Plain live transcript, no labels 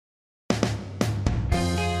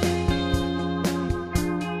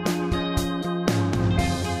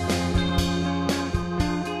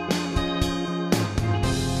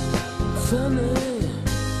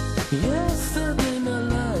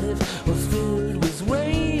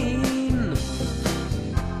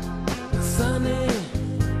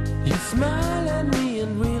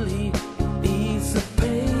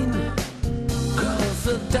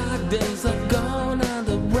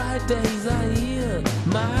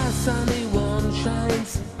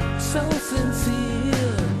so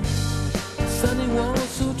sincere, sunny one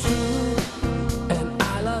so true, and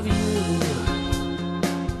I love you.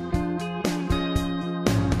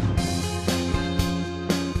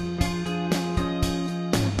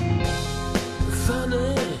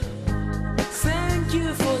 Sunny, thank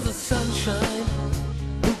you for the sunshine,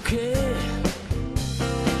 bouquet.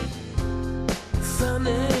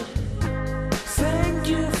 Sunny, thank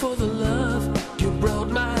you for the love you brought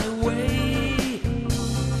my way.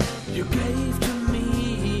 You gave to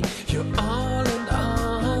me your all and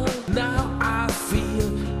all. Now I feel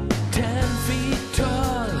 10 feet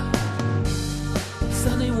tall.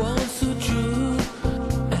 Sunny one so true,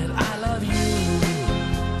 and I love you.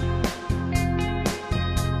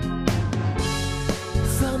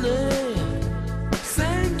 Sunny,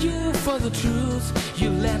 thank you for the truth you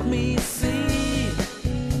let me see.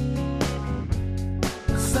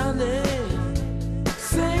 Sunny,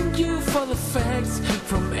 thank you for the facts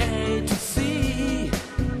from A to Z.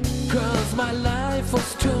 'Cause my life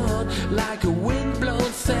was torn like a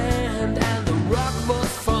windblown sand, and the rock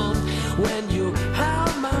was formed when you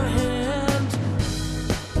held my hand.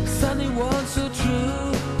 Sunny one so true,